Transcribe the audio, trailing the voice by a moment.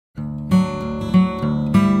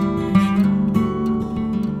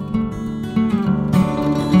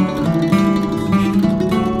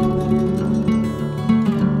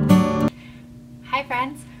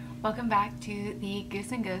welcome back to the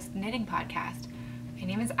Goose and Ghost Knitting Podcast. My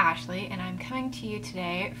name is Ashley and I'm coming to you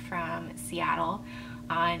today from Seattle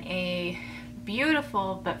on a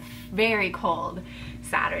beautiful but very cold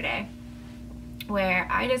Saturday where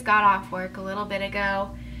I just got off work a little bit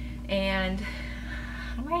ago and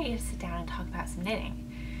I'm ready to sit down and talk about some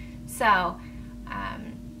knitting. So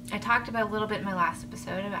I talked about a little bit in my last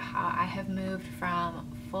episode about how I have moved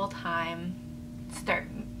from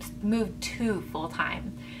moved to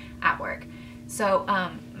full-time at work. So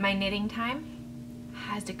my knitting time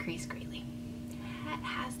has decreased greatly.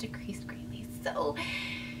 So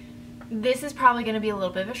this is probably going to be a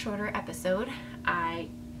little bit of a shorter episode. I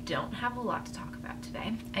don't have a lot to talk about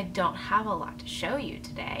today. I don't have a lot to show you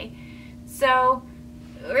today. So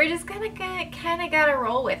we're just kind of gotta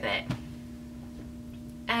roll with it.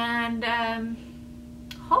 And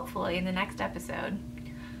hopefully in the next episode,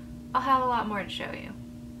 I'll have a lot more to show you.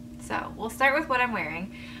 So we'll start with what I'm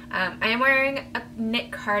wearing. I am wearing a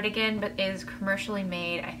knit cardigan, but it is commercially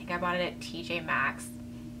made. I think I bought it at TJ Maxx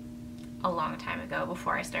a long time ago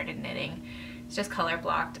before I started knitting. It's just color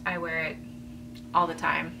blocked. I wear it all the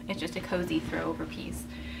time. It's just a cozy throw over piece.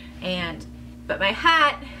 But my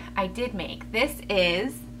hat I did make. This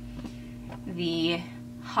is the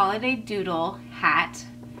Holiday Doodle hat.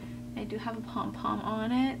 I do have a pom-pom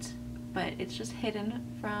on it, but it's just hidden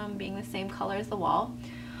from being the same color as the wall.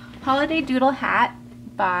 Holiday Doodle hat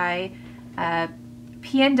by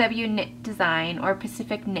PNW Knit Design or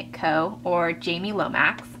Pacific Knit Co. or Jamie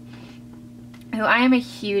Lomax, who I am a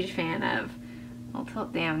huge fan of. I'll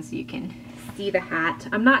tilt down so you can see the hat.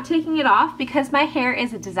 I'm not taking it off because my hair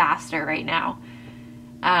is a disaster right now.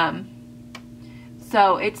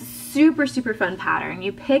 So it's super fun pattern.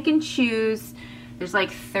 You pick and choose. There's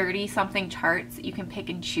like 30 something charts that you can pick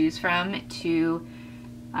and choose from to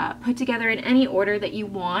put together in any order that you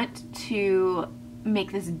want to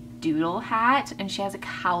make this doodle hat. And she has a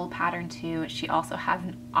cowl pattern too. She also has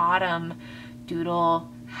an autumn doodle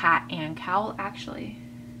hat and cowl. Actually,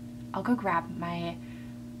 I'll go grab my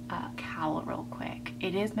cowl real quick.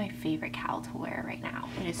 It is my favorite cowl to wear right now.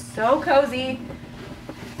 It is so cozy,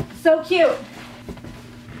 so cute.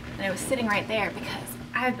 And it was sitting right there because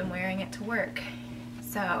I've been wearing it to work.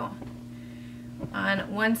 So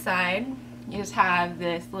on one side, you just have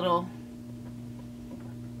this little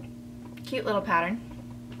cute little pattern.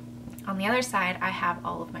 On the other side, I have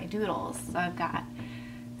all of my doodles. So I've got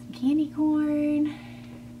some candy corn,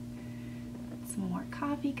 some more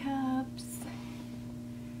coffee cups,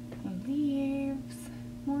 some leaves,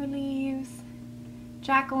 more leaves,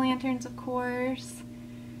 jack-o'-lanterns, of course,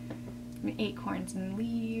 acorns and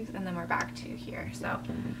leaves, and then we're back to here. So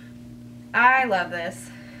I love this.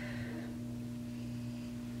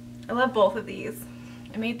 I love both of these.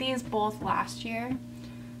 I made these both last year.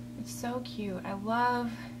 It's so cute. I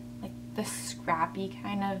love like the scrappy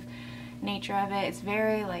kind of nature of it. It's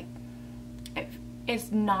very like,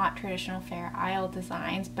 it's not traditional Fair Isle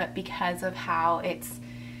designs, but because of how it's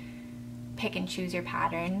pick and choose your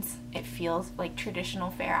patterns, it feels like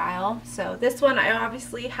traditional Fair Isle. So this one I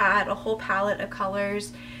obviously had a whole palette of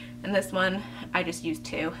colors, and this one I just used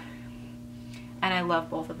 2. And I love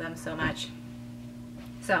both of them so much.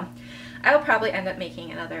 So I will probably end up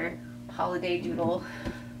making another holiday doodle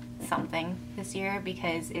something this year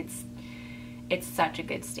because it's such a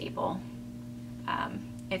good staple.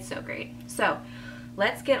 It's so great. So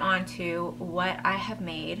let's get on to what I have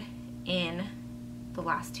made in the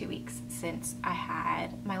last 2 weeks since I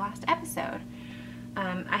had my last episode.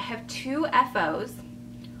 I have 2 FOs,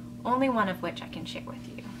 only one of which I can share with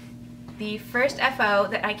you. The first FO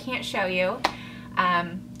that I can't show you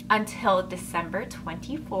until December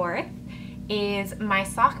 24th is my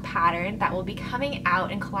sock pattern that will be coming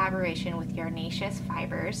out in collaboration with Yarnaceous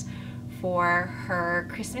Fibers for her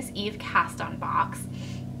Christmas Eve cast-on box.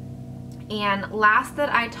 And last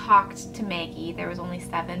that I talked to Maggie, there was only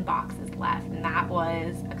 7 boxes left, and that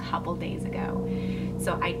was a couple days ago.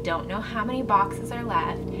 So I don't know how many boxes are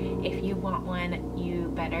left. If you want one,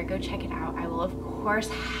 you better go check it out. I will of course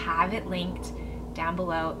have it linked down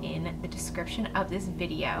below in the description of this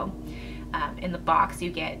video. In the box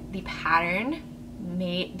you get the pattern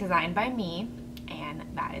designed by me, and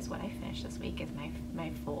that is what I finished this week, is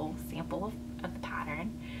my full sample of the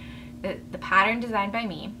pattern. The pattern designed by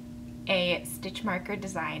me, a stitch marker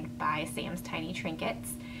designed by Sam's Tiny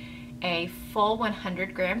Trinkets, a full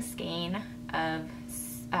 100-gram skein of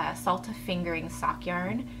Salta fingering sock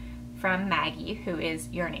yarn from Maggie, who is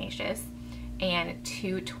Yarnaceous, and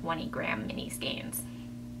 2 20-gram mini skeins.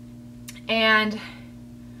 And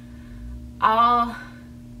why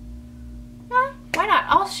why not?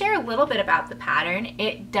 I'll share a little bit about the pattern.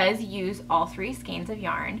 It does use all 3 skeins of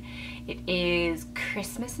yarn. It is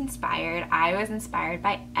Christmas inspired. I was inspired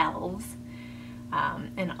by elves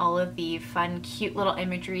and all of the fun, cute little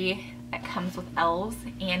imagery that comes with elves,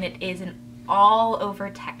 and it is an all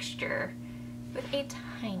over texture with a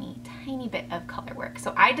tiny bit of color work.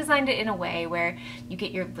 So I designed it in a way where you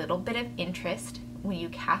get your little bit of interest when you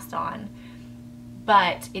cast on,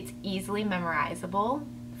 but it's easily memorizable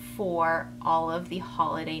for all of the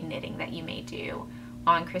holiday knitting that you may do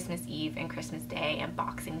on Christmas Eve and Christmas Day and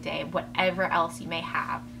Boxing Day, whatever else you may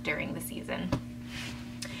have during the season.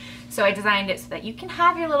 So I designed it so that you can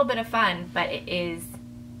have your little bit of fun, but it is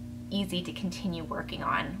easy to continue working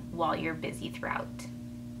on while you're busy throughout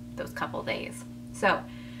those couple days. So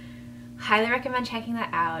highly recommend checking that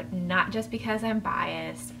out, not just because I'm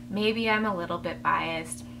biased. Maybe I'm a little bit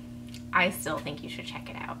biased. I still think you should check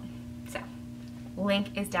it out. So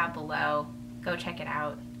link is down below. Go check it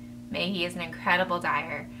out. Maggie is an incredible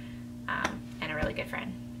dyer and a really good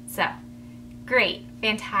friend. So great,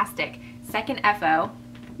 fantastic. Second FO,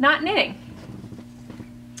 not knitting.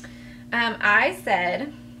 I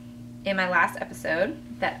said in my last episode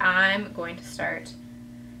that I'm going to start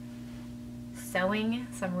sewing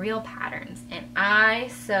some real patterns, and I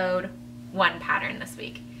sewed one pattern this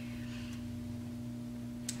week.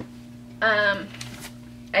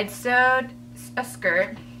 I'd sewed a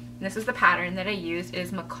skirt. This is the pattern that I used. It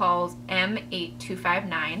is McCall's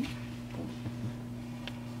M8259.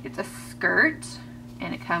 It's a skirt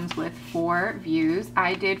and it comes with 4 views.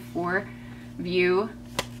 I did 4 view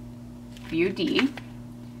D.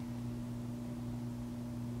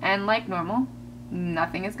 And like normal,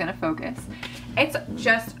 nothing is gonna focus. It's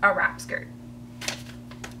just a wrap skirt.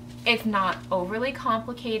 It's not overly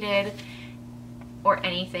complicated or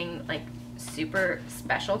anything like super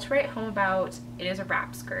special to write home about. It is a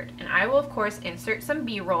wrap skirt, and I will of course insert some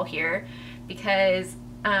B-roll here because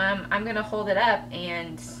I'm gonna hold it up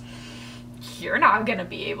and you're not gonna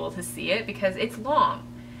be able to see it because it's long,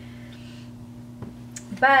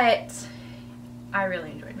 but I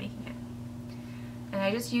really enjoyed making it. And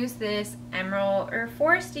I just used this emerald or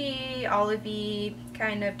foresty olivey,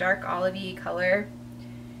 kind of dark olivey color.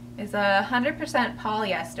 It's 100%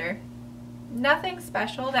 polyester. Nothing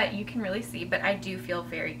special that you can really see, but I do feel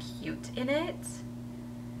very cute in it.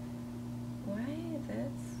 Why is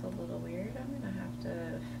this a little weird? I'm gonna have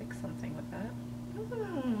to fix something with that.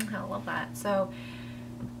 I love that. So,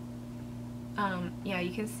 yeah,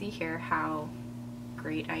 you can see here how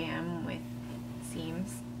great I am with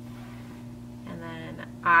seams. And then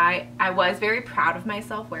I was very proud of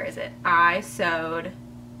myself. Where is it? I sewed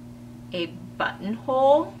a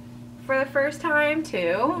buttonhole for the first time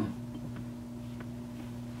too,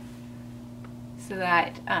 so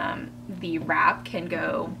that the wrap can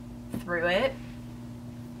go through it.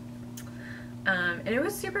 And it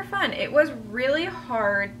was super fun. It was really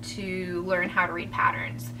hard to learn how to read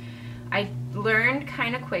patterns. I learned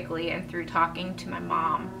kind of quickly and through talking to my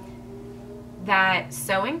mom that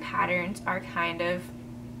sewing patterns are kind of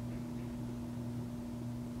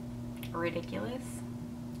ridiculous.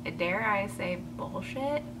 Dare I say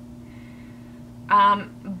bullshit?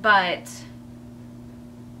 But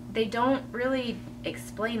they don't really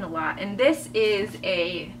explain a lot. And this is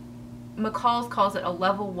a, McCall's calls it a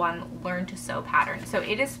level 1 learn to sew pattern. So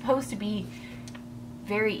it is supposed to be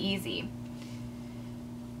very easy.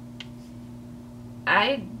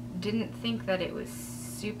 I didn't think that it was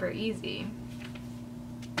super easy.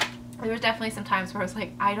 There was definitely some times where I was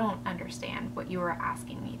like, I don't understand what you were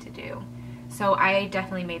asking me to do. So I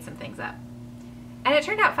definitely made some things up. And it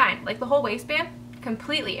turned out fine. Like the whole waistband,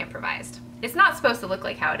 completely improvised. It's not supposed to look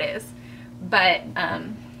like how it is, but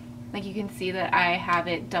like you can see that I have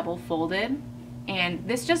it double folded, and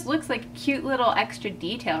this just looks like a cute little extra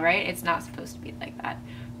detail, right? It's not supposed to be like that,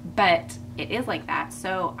 but it is like that,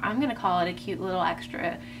 so I'm gonna call it a cute little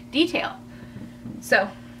extra detail. So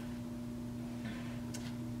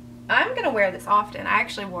I'm gonna wear this often. I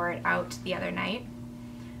actually wore it out the other night.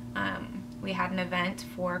 We had an event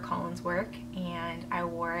for Colin's work, and I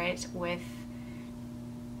wore it with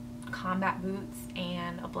combat boots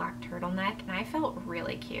and a black turtleneck, and I felt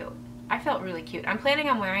really cute. I felt really cute. I'm planning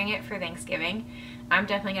on wearing it for Thanksgiving. I'm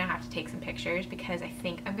definitely gonna have to take some pictures because I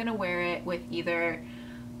think I'm gonna wear it with either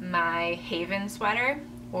my Haven sweater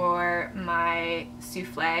or my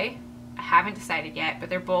souffle. I haven't decided yet, but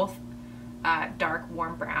they're both dark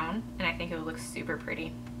warm brown, and I think it would look super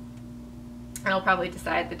pretty. And I'll probably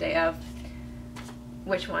decide the day of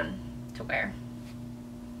which one to wear.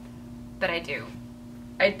 But I do.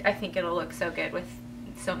 I think it'll look so good with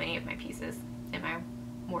so many of my pieces in my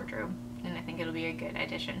wardrobe, and I think it'll be a good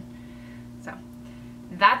addition. So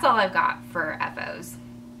that's all I've got for FOs.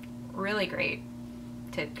 Really great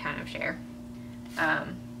to kind of share.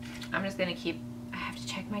 I'm just gonna I have to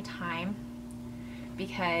check my time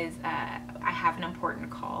because I have an important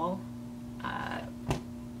call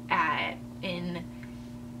in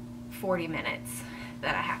 40 minutes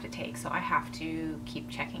that I have to take, so I have to keep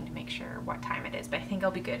checking to make sure what time it is, but I think I'll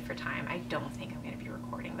be good for time. I don't think I'm going to be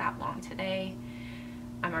recording that long today.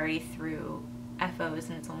 I'm already through FOs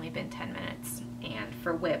and it's only been 10 minutes, and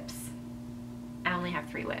for whips, I only have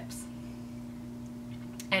 3 whips,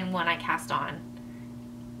 and one I cast on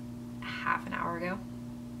half an hour ago,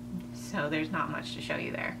 so there's not much to show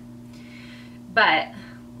you there. But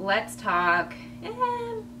let's talk.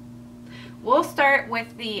 We'll start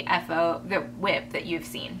with the whip that you've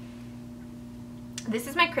seen. This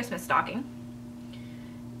is my Christmas stocking,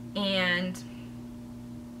 and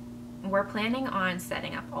we're planning on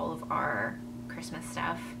setting up all of our Christmas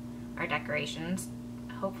stuff, our decorations,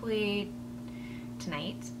 hopefully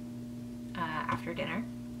tonight after dinner.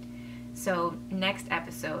 So next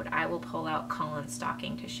episode I will pull out Colin's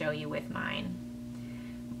stocking to show you with mine.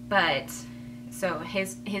 But so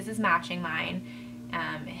his is matching mine.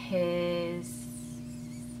 I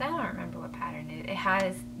don't remember what pattern it is. It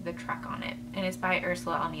has the truck on it, and it's by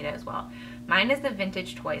Ursula Almeida as well. Mine is the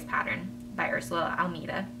Vintage Toys pattern by Ursula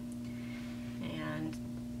Almeida, and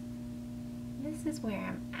this is where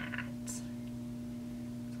I'm at. So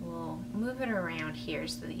we'll move it around here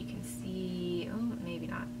so that you can see. Oh, maybe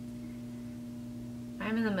not.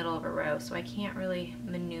 I'm in the middle of a row, so I can't really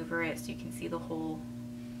maneuver it so you can see the whole.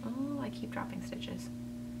 Oh, I keep dropping stitches.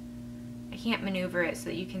 I can't maneuver it so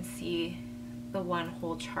that you can see the one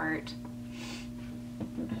whole chart.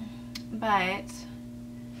 But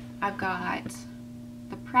I've got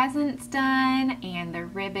the presents done and the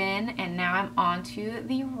ribbon, and now I'm on to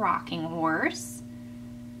the rocking horse.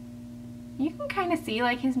 You can kind of see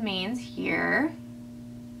like his mane's here.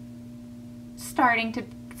 Starting to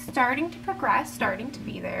progress, starting to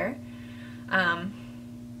be there. I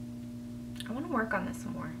want to work on this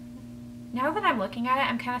some more. Now that I'm looking at it,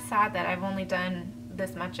 I'm kind of sad that I've only done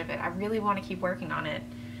this much of it. I really want to keep working on it.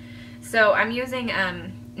 So I'm using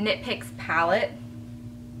Knit Picks palette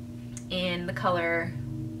in the color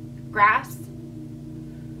Grass,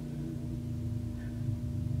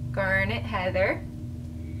 Garnet Heather,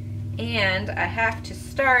 and I have to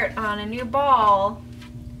start on a new ball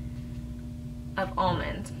of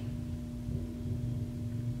Almond.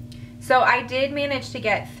 So I did manage to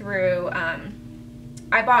get through,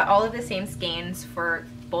 I bought all of the same skeins for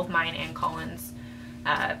both mine and Colin's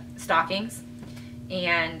stockings,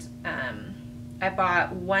 and I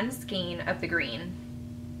bought one skein of the green,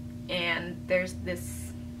 and there's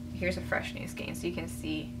this, here's a fresh new skein so you can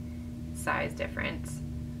see size difference.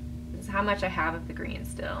 This is how much I have of the green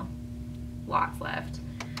still, lots left.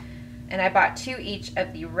 And I bought 2 each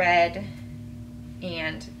of the red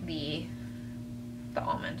and the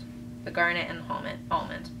almond, the garnet and the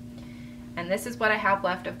almond. And this is what I have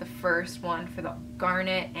left of the first one for the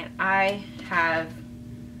garnet, and I have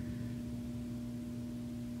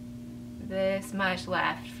this much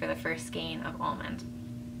left for the first skein of almond.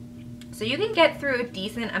 So you can get through a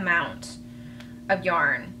decent amount of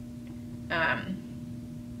yarn.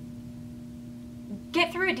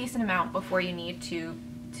 Get through a decent amount before you need to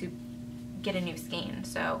get a new skein.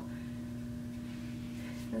 So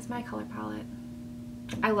this is my color palette.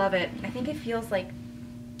 I love it. I think it feels like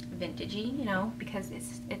vintagey, you know, because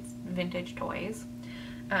it's vintage toys.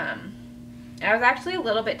 I was actually a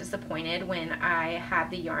little bit disappointed when I had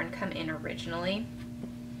the yarn come in originally,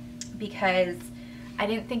 because I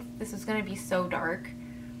didn't think this was going to be so dark,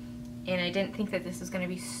 and I didn't think that this was going to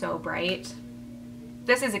be so bright.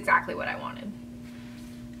 This is exactly what I wanted.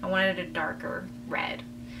 I wanted a darker red,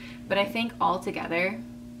 but I think all together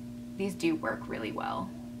these do work really well.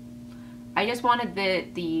 I just wanted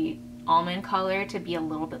the almond color to be a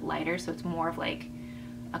little bit lighter, so it's more of like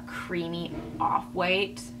a creamy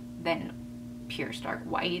off-white than pure stark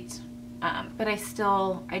white. But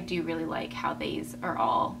I do really like how these are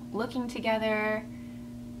all looking together,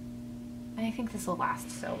 and I think this will last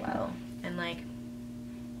so well. And like,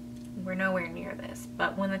 we're nowhere near this,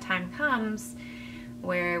 but when the time comes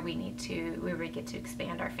where we get to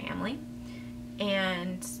expand our family,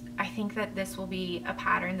 and I think that this will be a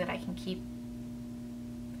pattern that I can keep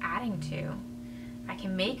adding to. I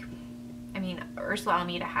can make, I mean, Ursula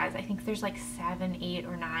Almeida has, I think there's like 7, 8,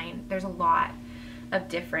 or 9. There's a lot of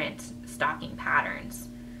different stocking patterns.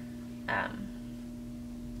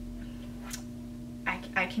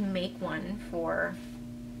 I can make one for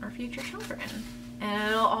our future children,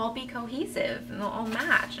 and it'll all be cohesive and they'll all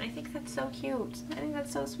match, and I think that's so cute. I think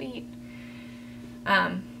that's so sweet.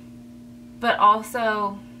 But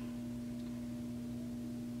also,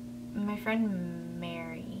 my friend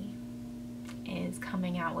Mary is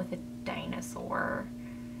coming out with a dinosaur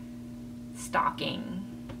stocking,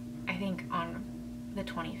 I think on the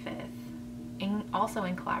 25th, also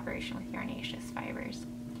in collaboration with Yarnaceous Fibers.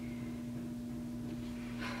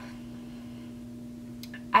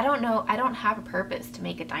 I don't know, I don't have a purpose to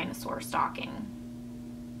make a dinosaur stocking,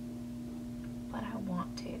 but I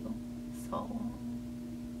want to, so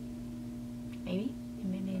maybe,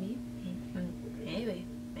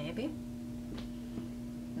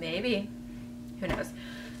 who knows,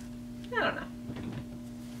 I don't know.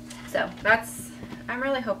 So that's, I'm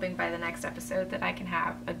really hoping by the next episode that I can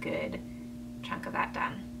have a good chunk of that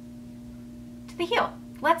done to the heel.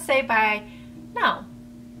 Let's say by the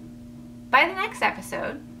next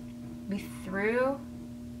episode, be through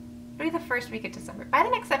the first week of December. By the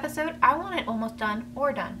next episode, I want it almost done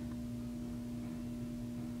or done.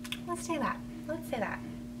 Let's say that.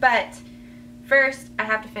 But first, I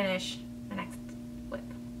have to finish the next whip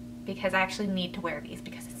because I actually need to wear these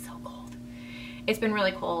because it's so cold. It's been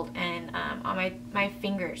really cold, and on my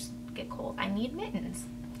fingers get cold. I need mittens.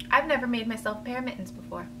 I've never made myself a pair of mittens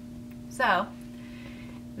before. So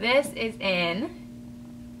this is in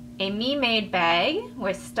a me-made bag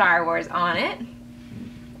with Star Wars on it.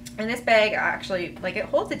 And this bag actually, like, it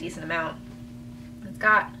holds a decent amount. It's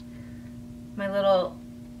got my little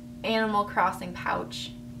Animal Crossing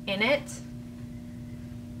pouch in it,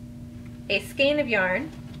 a skein of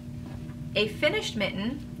yarn, a finished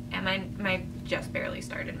mitten, and my just barely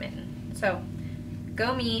started mitten. So,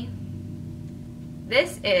 go me.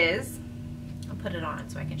 This is, I'll put it on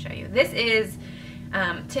so I can show you. This is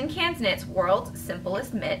Tin Cans Knits World's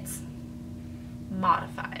Simplest Mitts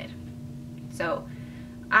modified. So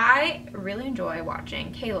I really enjoy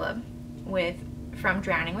watching Caleb from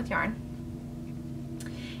Drowning with Yarn,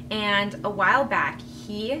 and a while back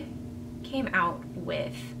he came out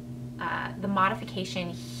with the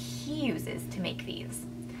modification he uses to make these,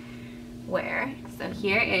 so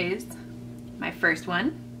here is my first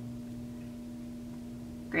one.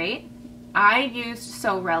 Great. I used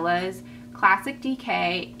Sewrella's Classic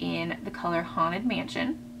DK in the color Haunted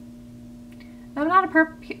Mansion. I'm not a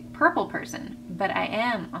purple person, but I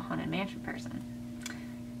am a Haunted Mansion person.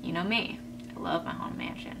 You know me, I love my Haunted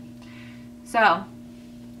Mansion. So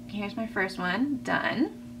here's my first one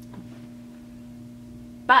done.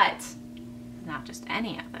 But not just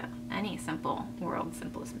any of them, any simple World's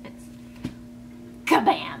Simplest Mitts.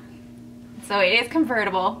 Kabam! So it is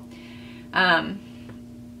convertible.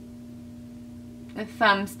 The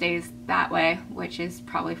thumb stays that way, which is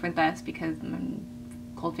probably for the best because I'm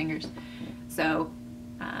cold fingers. So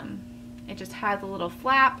it just has a little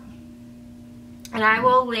flap, and I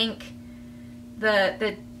will link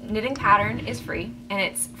the knitting pattern is free, and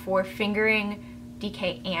it's for fingering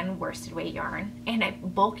DK and worsted weight yarn,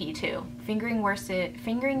 and bulky too. Fingering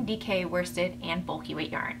DK worsted and bulky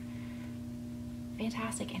weight yarn.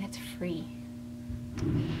 Fantastic, and it's free.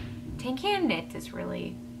 Tin Can Knits is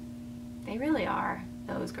really, they really are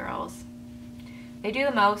those girls. They do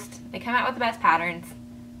the most, they come out with the best patterns,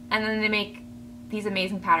 and then they make these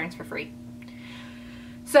amazing patterns for free.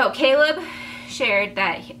 So Caleb shared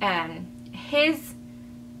that his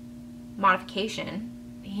modification,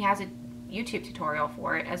 he has a YouTube tutorial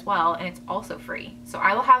for it as well, and it's also free. So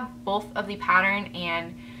I will have both of the pattern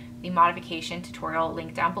and the modification tutorial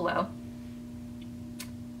linked down below.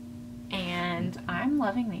 And I'm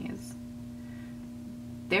loving these.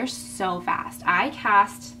 They're so fast. I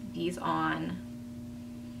cast these on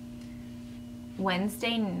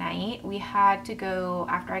Wednesday night. We had to go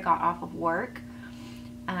after I got off of work.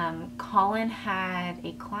 Colin had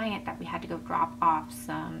a client that we had to go drop off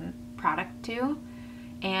some product to,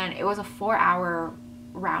 and it was a 4-hour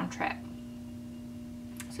round trip.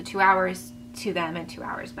 So 2 hours to them and 2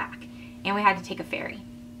 hours back. And we had to take a ferry,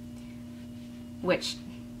 which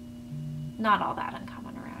not all that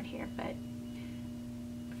uncommon around here, but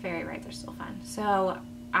ferry rides are still fun. So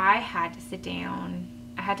I had to sit down,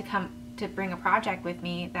 I had to come to bring a project with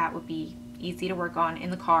me that would be easy to work on in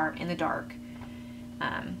the car in the dark,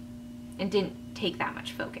 and didn't take that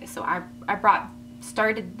much focus. So I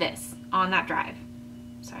started this on that drive.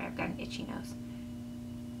 Sorry, I've got an itchy nose.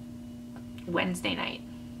 Wednesday night.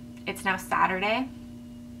 It's now Saturday,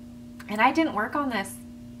 and I didn't work on this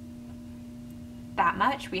that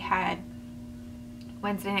much. We had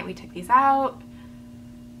Wednesday night, we took these out.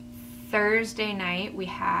 Thursday night, we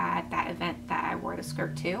had that event that I wore the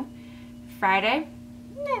skirt to. Friday,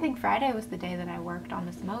 I think Friday was the day that I worked on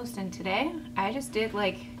this most, and today I just did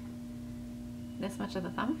like this much of the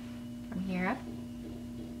thumb from here up.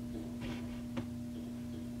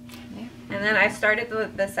 And then I started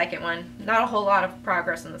the second one. Not a whole lot of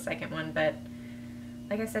progress on the second one, but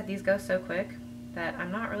like I said, these go so quick that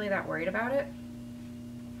I'm not really that worried about it.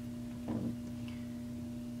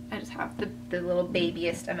 I just have the little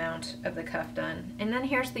babyest amount of the cuff done. And then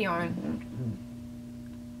here's the yarn.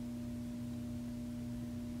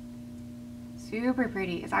 Super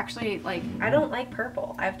pretty. It's actually like, I don't like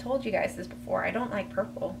purple. I've told you guys this before. I don't like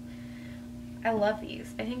purple. I love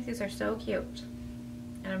these. I think these are so cute.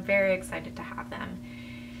 And I'm very excited to have them.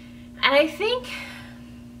 And I think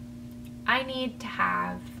I need to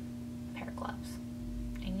have a pair of gloves.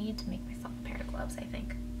 I need to make myself a pair of gloves, I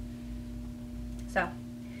think. So,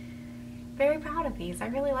 very proud of these. I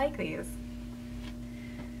really like these.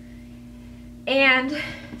 And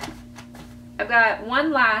I've got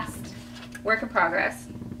one last work in progress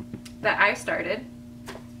that I started,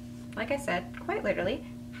 like I said, quite literally,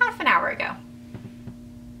 half an hour ago.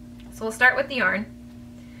 So we'll start with the yarn.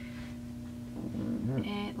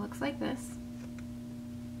 It looks like this.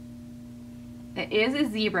 It is a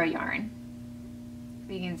zebra yarn.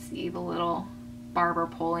 You can see the little barber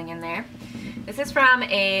pulling in there. This is from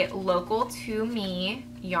a local to me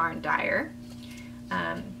yarn dyer.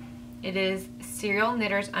 It is Serial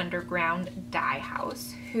Knitters Underground Dye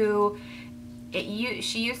House, who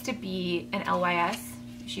she used to be an LYS.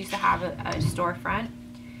 She used to have a storefront,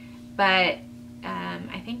 but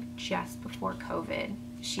I think just before COVID,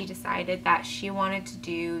 she decided that she wanted to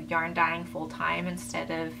do yarn dyeing full time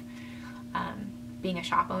instead of being a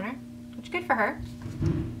shop owner, which good for her.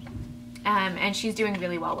 And she's doing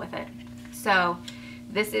really well with it. So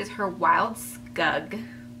this is her Wild Skug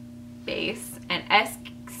base, and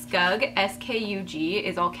Skug, S-K-U-G,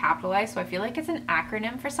 is all capitalized, so I feel like it's an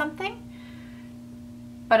acronym for something,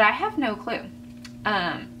 but I have no clue.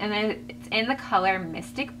 And then it's in the color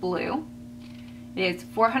Mystic Blue. It is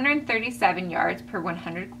 437 yards per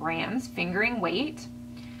 100 grams, fingering weight,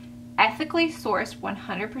 ethically sourced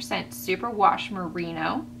 100% superwash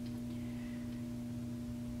merino.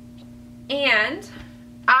 And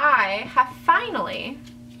I have finally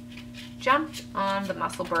jumped on the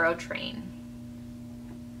Musselburgh train.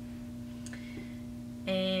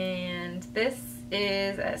 And this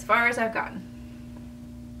is as far as I've gotten.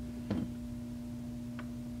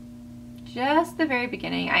 Just the very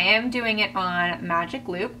beginning. I am doing it on magic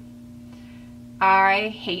loop. I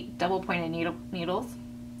hate double pointed needles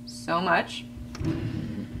so much.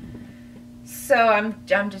 So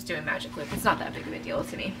I'm just doing magic loop. It's not that big of a deal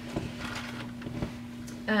to me.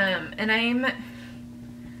 And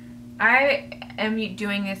I am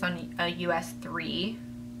doing this on a US 3,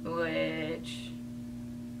 which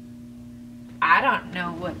I don't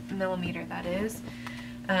know what millimeter that is.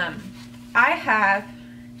 I have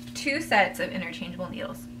 2 sets of interchangeable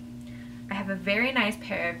needles. I have a very nice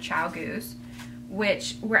pair of Chow Goose,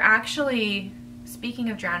 which we're actually, speaking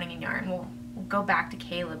of drowning in yarn, we'll go back to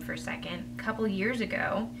Caleb for a second. A couple years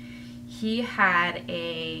ago, he had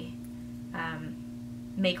a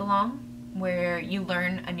make-along where you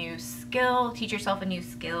learn a new skill, teach yourself a new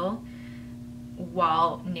skill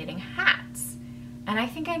while knitting hats. And I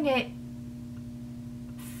think I knit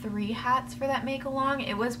 3 hats for that make-along.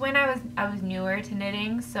 It was when I was newer to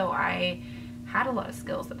knitting, so I had a lot of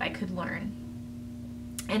skills that I could learn.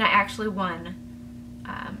 And I actually won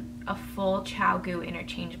a full Chow Goo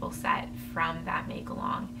interchangeable set from that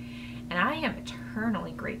make-along. And I am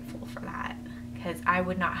eternally grateful for that, because I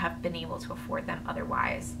would not have been able to afford them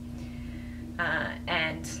otherwise.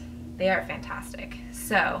 And they are fantastic.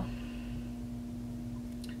 So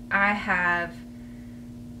I have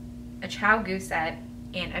a Chow Goo set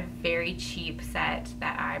and a very cheap set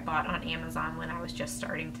that I bought on Amazon when I was just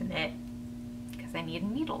starting to knit because I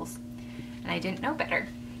needed needles and I didn't know better.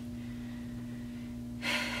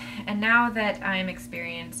 And now that I'm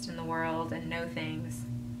experienced in the world and know things,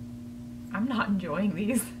 I'm not enjoying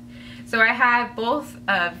these. So I have both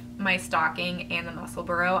of my stocking and the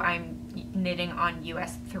Musselburgh. I'm knitting on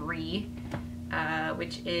US 3,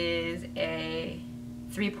 which is a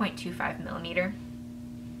 3.25 millimeter.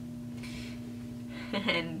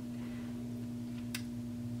 And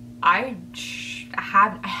I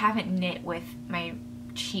haven't knit with my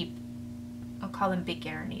cheap, I'll call them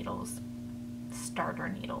beginner needles, starter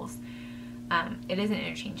needles. It is an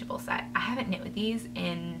interchangeable set. I haven't knit with these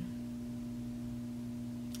in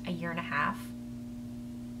a year and a half,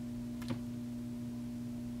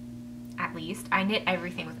 at least. I knit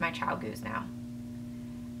everything with my Chow Goos now,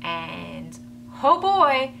 and oh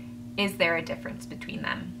boy, is there a difference between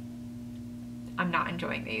them. I'm not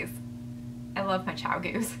enjoying these. I love my Chow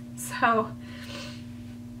Goos. So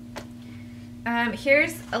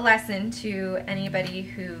here's a lesson to anybody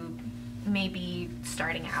who maybe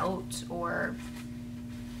starting out or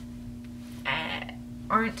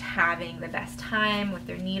aren't having the best time with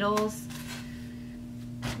their needles,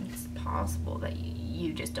 it's possible that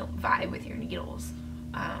you just don't vibe with your needles.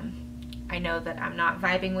 I know that I'm not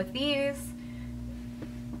vibing with these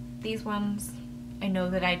ones. I know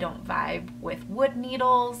that I don't vibe with wood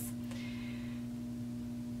needles,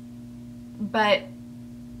 but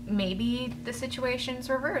maybe the situation's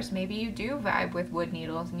reversed. Maybe you do vibe with wood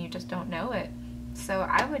needles and you just don't know it. So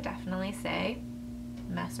I would definitely say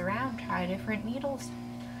mess around, try different needles.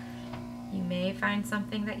 You may find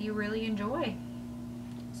something that you really enjoy.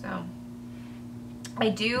 So I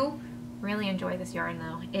do really enjoy this yarn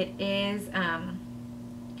though. It is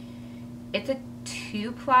it's a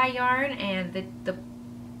 2-ply yarn, and the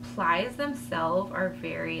plies themselves are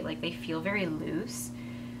very, like, they feel very loose.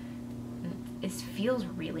 It feels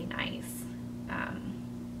really nice,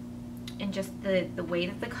 and just the way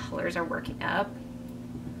that the colors are working up,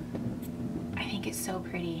 I think it's so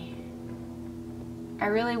pretty. I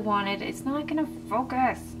really wanted, it's not gonna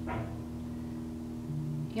focus.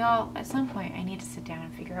 Y'all, at some point I need to sit down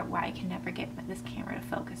and figure out why I can never get this camera to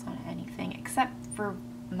focus on anything except for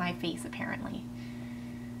my face, apparently.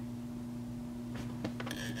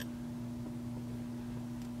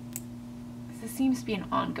 This seems to be an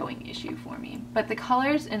ongoing issue for me. But the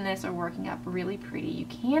colors in this are working up really pretty. You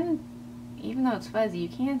can, even though it's fuzzy, you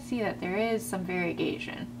can see that there is some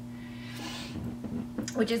variegation,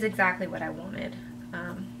 which is exactly what I wanted.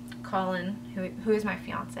 Colin, who is my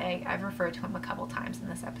fiance, I've referred to him a couple times in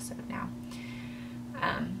this episode now.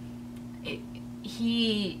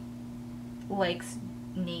 He likes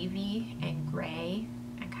navy and gray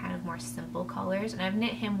and kind of more simple colors, and I've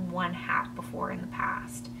knit him one hat before in the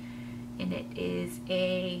past, and it is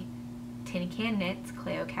a Tin Can Knits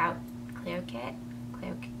Cleocat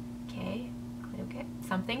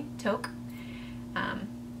something taupe, and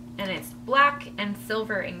it's black and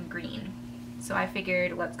silver and green. So I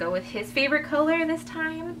figured, let's go with his favorite color this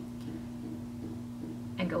time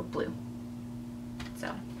and go blue.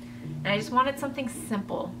 So, and I just wanted something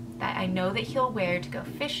simple that I know that he'll wear to go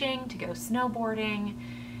fishing, to go snowboarding,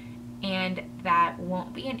 and that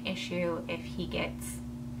won't be an issue if he gets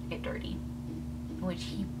it dirty, which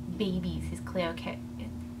he babies his Cleocat,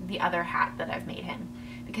 the other hat that I've made him,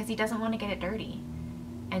 because he doesn't want to get it dirty.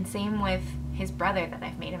 And same with his brother that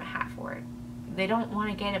I've made him a hat for. They don't want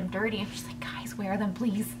to get them dirty. I'm just like, guys, wear them,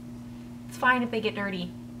 please. It's fine if they get dirty.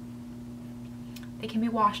 They can be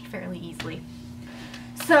washed fairly easily.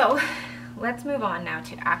 So let's move on now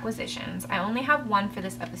to acquisitions. I only have one for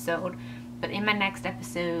this episode, but in my next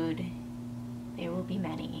episode, there will be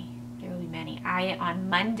many. There will be many. On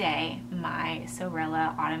Monday, my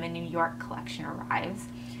Sorella Autumn in New York collection arrives.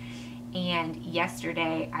 And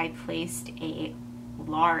yesterday, I placed a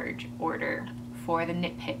large order for the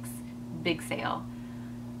Knit Picks big sale,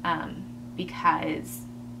 because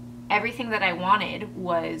everything that I wanted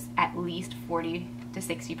was at least 40 to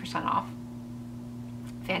 60% off.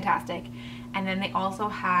 Fantastic. And then they also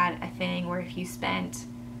had a thing where if you spent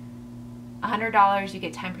 $100 you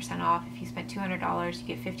get 10% off, if you spent $200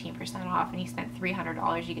 you get 15% off, and you spent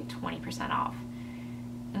 $300 you get 20% off.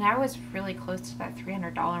 And I was really close to that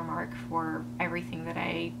 $300 mark for everything that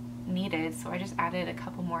I needed, so I just added a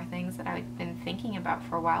couple more things that I've been thinking about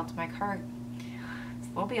for a while to my cart. So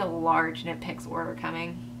there'll be a large Knit Picks order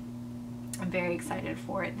coming. I'm very excited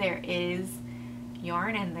for it. There is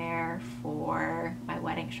yarn in there for my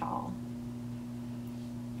wedding shawl.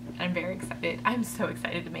 I'm very excited. I'm so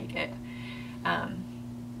excited to make it.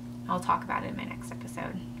 I'll talk about it in my next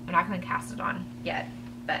episode. I'm not going to cast it on yet,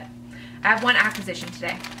 but I have one acquisition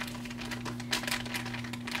today.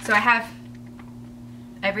 So I have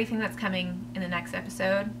everything that's coming in the next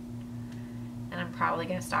episode, and I'm probably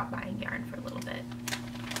going to stop buying yarn for a little bit,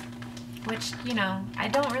 which, you know, I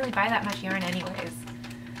don't really buy that much yarn anyways.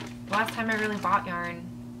 The last time I really bought yarn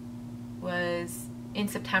was in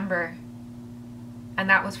September, and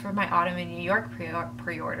that was for my Autumn in New York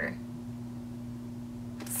pre-order.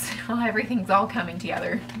 So everything's all coming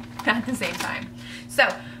together at the same time. So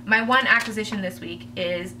my one acquisition this week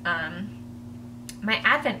is my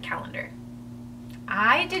advent calendar.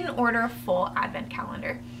 I didn't order a full advent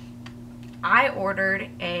calendar. I ordered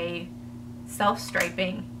a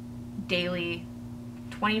self-striping daily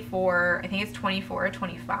 24, I think it's 24 or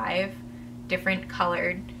 25 different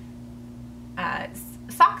colored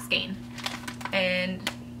sock skein. And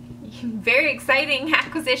very exciting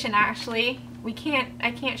acquisition, actually. I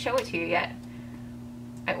can't show it to you yet.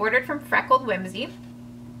 I ordered from Freckled Whimsy.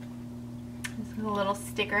 This little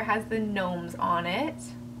sticker has the gnomes on it.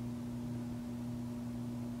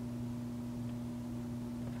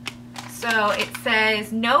 So it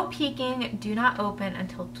says, no peeking, do not open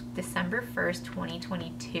until December 1st,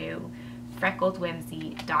 2022,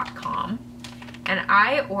 freckledwhimsy.com. And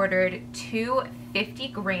I ordered two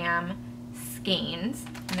 50-gram skeins,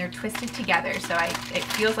 and they're twisted together, so it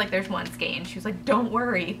feels like there's one skein. She was like, don't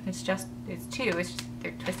worry, it's two, it's just,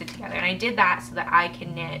 they're twisted together. And I did that so that I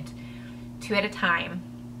can knit 2 at a time,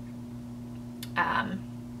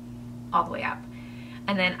 all the way up.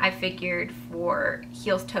 And then I figured for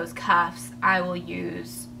heels, toes, cuffs, I will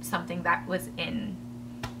use something that was in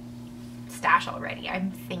stash already. I'm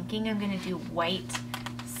thinking I'm gonna do white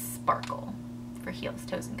sparkle for heels,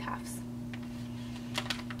 toes, and cuffs.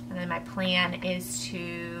 And then my plan is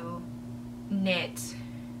to knit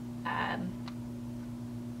a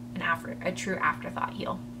true afterthought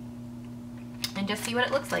heel and just see what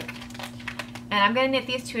it looks like. And I'm gonna knit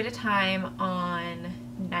these 2 at a time on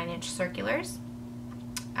 9-inch circulars.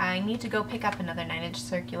 I need to go pick up another 9-inch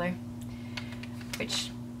circular,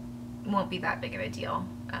 which won't be that big of a deal.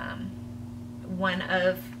 One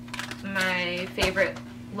of my favorite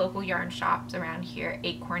local yarn shops around here,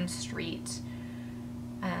 Acorn Street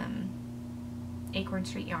Yarn,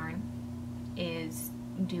 is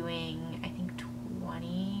doing, I think,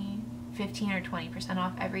 15 or 20%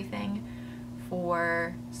 off everything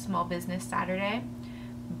for Small Business Saturday.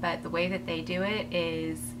 But the way that they do it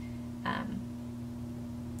is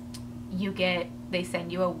they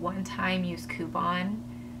send you a one-time use coupon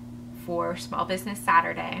for Small Business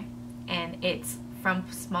Saturday, and it's from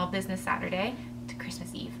Small Business Saturday to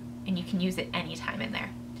Christmas Eve, and you can use it anytime in there,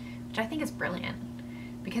 which I think is brilliant,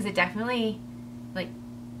 because it definitely, like,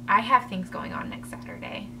 I have things going on next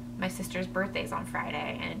Saturday. My sister's birthday's on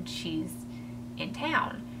Friday, and she's in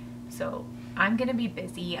town, so I'm gonna be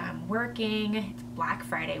busy. I'm working. It's Black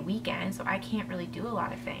Friday weekend, so I can't really do a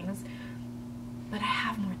lot of things, but I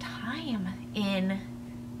have more time in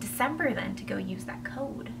December then to go use that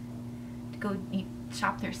code, to go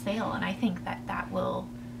shop their sale. And I think that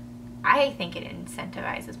I think it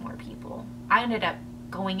incentivizes more people. I ended up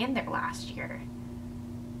going in there last year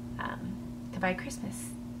to buy Christmas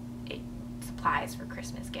supplies for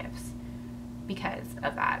Christmas gifts because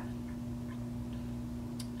of that.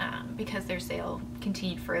 Because their sale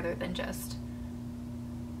continued further than just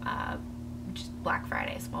Black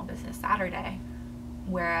Friday, Small Business Saturday.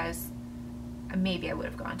 Whereas maybe I would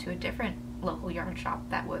have gone to a different local yarn shop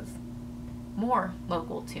that was more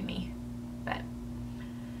local to me. But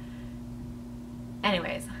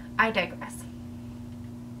anyways, I digress.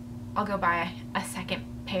 I'll go buy a second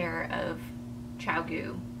pair of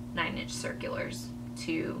Chowgoo 9-inch circulars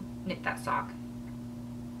to knit that sock.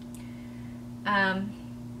 And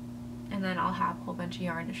then I'll have a whole bunch of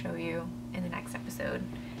yarn to show you in the next episode.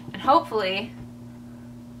 And hopefully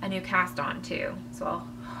a new cast on too. So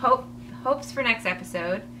hopes for next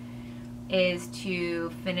episode is to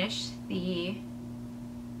finish I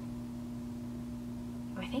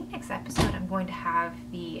think next episode I'm going to have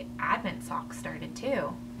the Advent socks started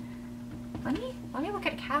too. Let me look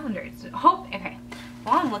at a calendar. Okay,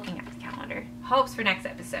 while I'm looking at the calendar, hopes for next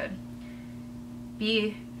episode.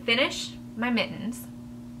 Finish my mittens,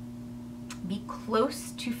 be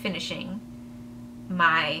close to finishing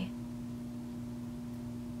my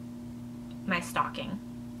stocking,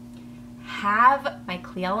 have my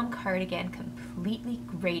Cleellen cardigan completely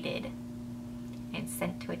graded and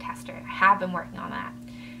sent to a tester. I have been working on that,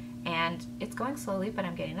 and it's going slowly, but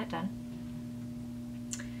I'm getting it done.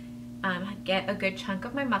 Get a good chunk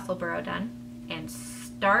of my muscle burrow done, and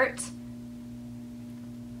start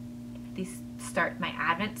my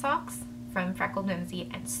Advent socks from Freckled Whimsy,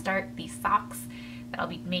 and start these socks that I'll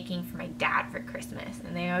be making for my dad for Christmas.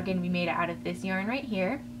 And they are going to be made out of this yarn right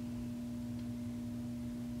here.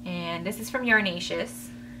 And this is from Yarnaceous.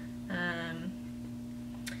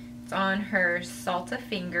 It's on her Salta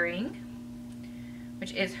fingering,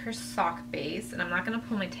 which is her sock base. And I'm not going to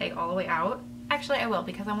pull my tag all the way out. Actually, I will,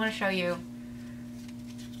 because I want to show you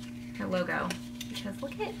her logo. Because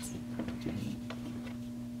look at it.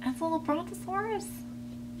 That's a little brontosaurus.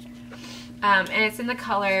 And it's in the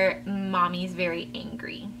color Mommy's Very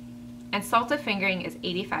Angry. And Salta fingering is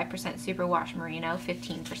 85% superwash merino,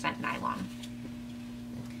 15% nylon.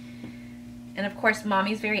 And of course,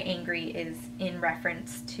 Mommy's Very Angry is in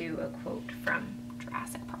reference to a quote from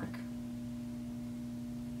Jurassic Park.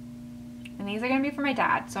 And these are going to be for my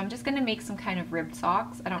dad, so I'm just going to make some kind of ribbed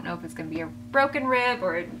socks. I don't know if it's going to be a broken rib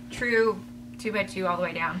or a true 2x2 all the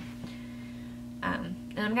way down. And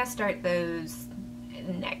I'm going to start those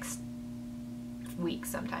next week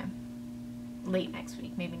sometime. Late next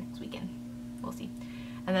week, maybe next weekend. We'll see.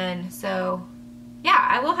 And then, so, yeah,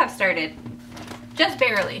 I will have started just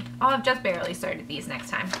barely. I'll have just barely started these next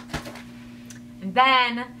time. And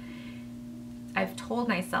then I've told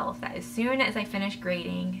myself that as soon as I finish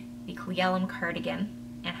grading the Cleellum cardigan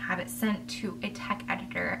and have it sent to a tech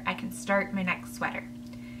editor, I can start my next sweater.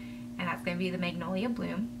 And that's going to be the Magnolia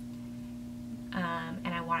Bloom.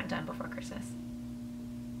 And I want it done before Christmas.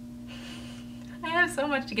 I have so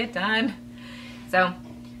much to get done. So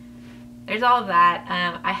there's all of that.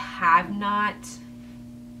 I have not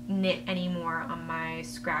knit anymore on my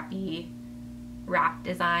scrappy wrap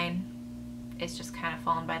design. It's just kind of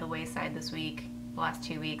fallen by the wayside this week. The last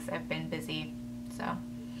 2 weeks I've been busy. So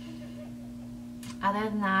other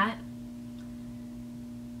than that,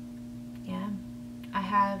 yeah, I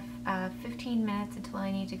have 15 minutes until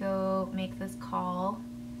I need to go make this call,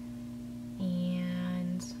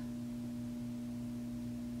 and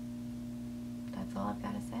that's all I've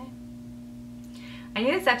got to say. I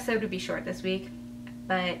knew this episode would be short this week,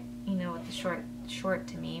 but you know what, the short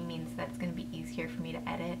to me means that it's going to be easier for me to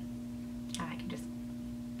edit. I can just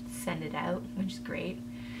send it out, which is great.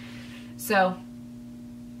 So,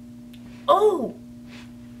 oh!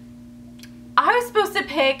 I was supposed to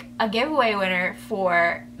pick a giveaway winner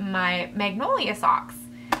for my Magnolia Socks.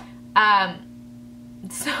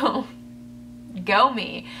 So, go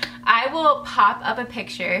me. I will pop up a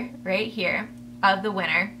picture right here of the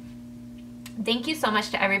winner. Thank you so much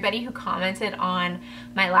to everybody who commented on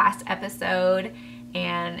my last episode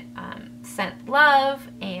and sent love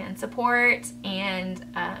and support. And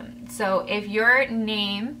so if your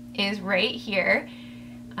name is right here,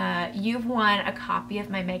 you've won a copy of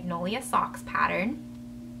my Magnolia Socks pattern.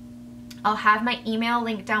 I'll have my email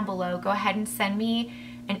linked down below. Go ahead and send me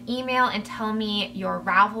an email and tell me your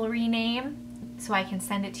Ravelry name so I can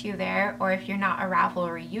send it to you there. Or if you're not a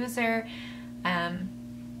Ravelry user,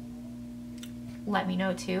 let me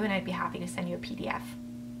know too, and I'd be happy to send you a PDF.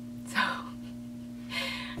 So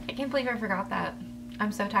I can't believe I forgot that.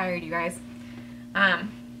 I'm so tired, you guys.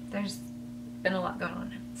 There's been a lot going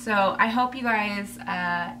on. So I hope you guys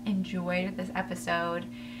enjoyed this episode.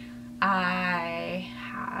 I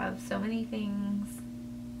have so many things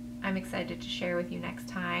I'm excited to share with you next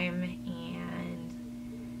time, and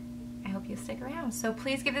I hope you stick around. So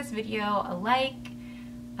please give this video a like,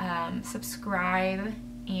 subscribe,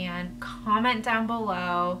 and comment down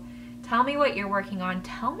below. Tell me what you're working on.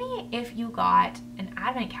 Tell me if you got an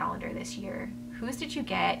advent calendar this year. Whose did you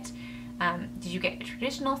get? Did you get a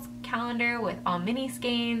traditional calendar with all mini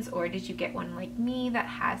skeins, or did you get one like me that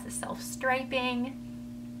has the self-striping?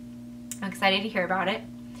 I'm excited to hear about it.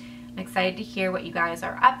 I'm excited to hear what you guys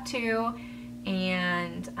are up to,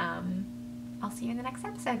 and I'll see you in the next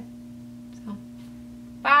episode. So,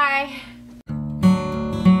 bye!